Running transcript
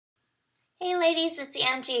Hey ladies, it's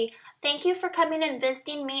Angie. Thank you for coming and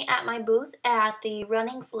visiting me at my booth at the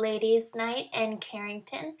Runnings Ladies Night in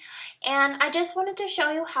Carrington. And I just wanted to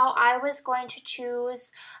show you how I was going to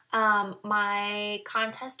choose my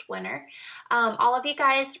contest winner. All of you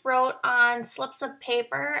guys wrote on slips of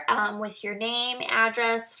paper with your name,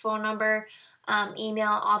 address, phone number, email,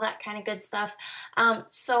 all that kind of good stuff.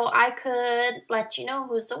 So I could let you know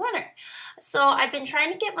who's the winner. So I've been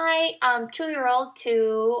trying to get my 2-year-old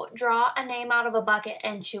to draw a name out of a bucket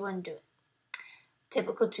and she wouldn't do it.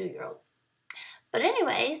 Typical 2-year-old. But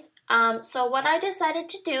anyways, so what I decided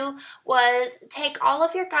to do was take all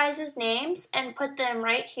of your guys' names and put them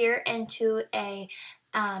right here into an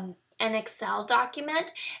Excel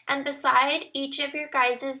document. And beside each of your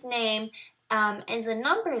guys' name is a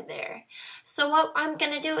number there. So what I'm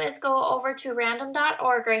going to do is go over to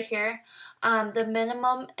random.org right here. The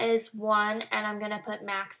minimum is 1, and I'm going to put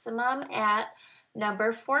maximum at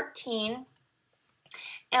number 14.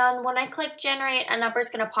 And when I click generate, a number is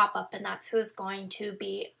going to pop up, and that's who's going to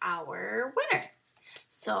be our winner.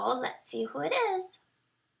 So let's see who it is.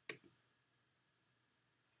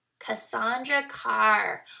 Cassandra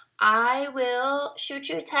Carr. I will shoot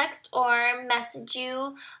you a text or message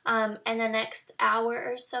you in the next hour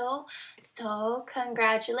or so. So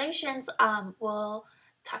congratulations. We'll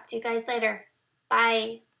talk to you guys later.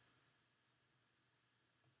 Bye.